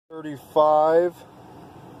35,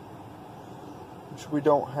 which we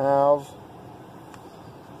don't have.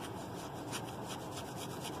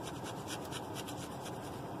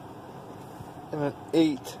 And an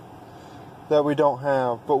 8 that we don't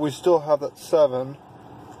have, but we still have that 7.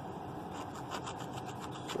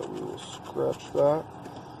 So we will scratch that.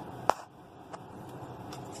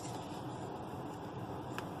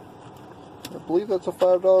 I believe that's a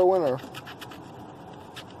 $5 winner.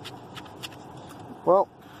 Well,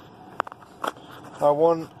 I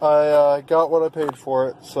won. I got what I paid for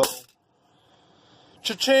it. So,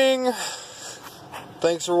 cha-ching!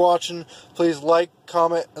 Thanks for watching. Please like,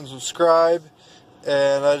 comment, and subscribe.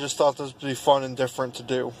 And I just thought this would be fun and different to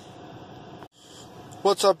do.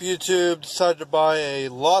 What's up, YouTube? Decided to buy a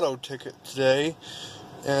lotto ticket today.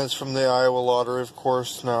 And it's from the Iowa Lottery, of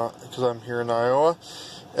course, not because I'm here in Iowa.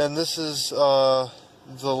 And this is the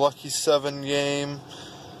Lucky 7 game.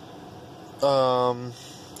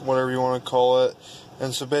 Whatever you want to call it.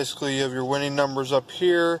 And so basically you have your winning numbers up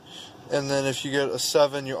here, and then if you get a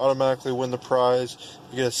 7 you automatically win the prize.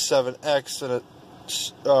 You get a 7x and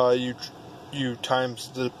you times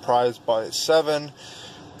the prize by 7.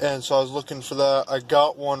 And so I was looking for that. I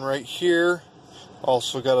got one right here.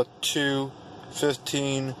 Also got a 2,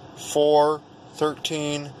 15, 4,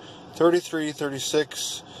 13, 33,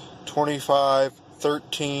 36, 25,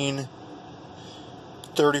 13,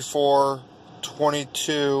 34,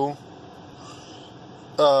 22,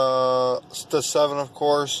 the 7 of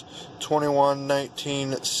course, 21,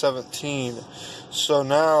 19, 17. So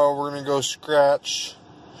now we're going to go scratch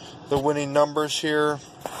the winning numbers here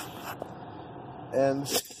and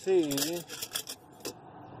see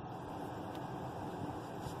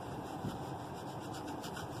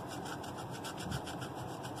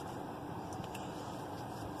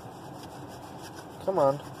come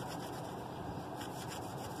on.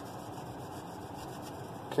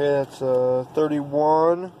 Okay, that's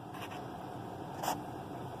 31,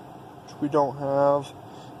 which we don't have,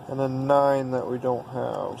 and a 9 that we don't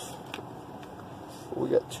have. But we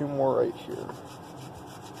got 2 more right here.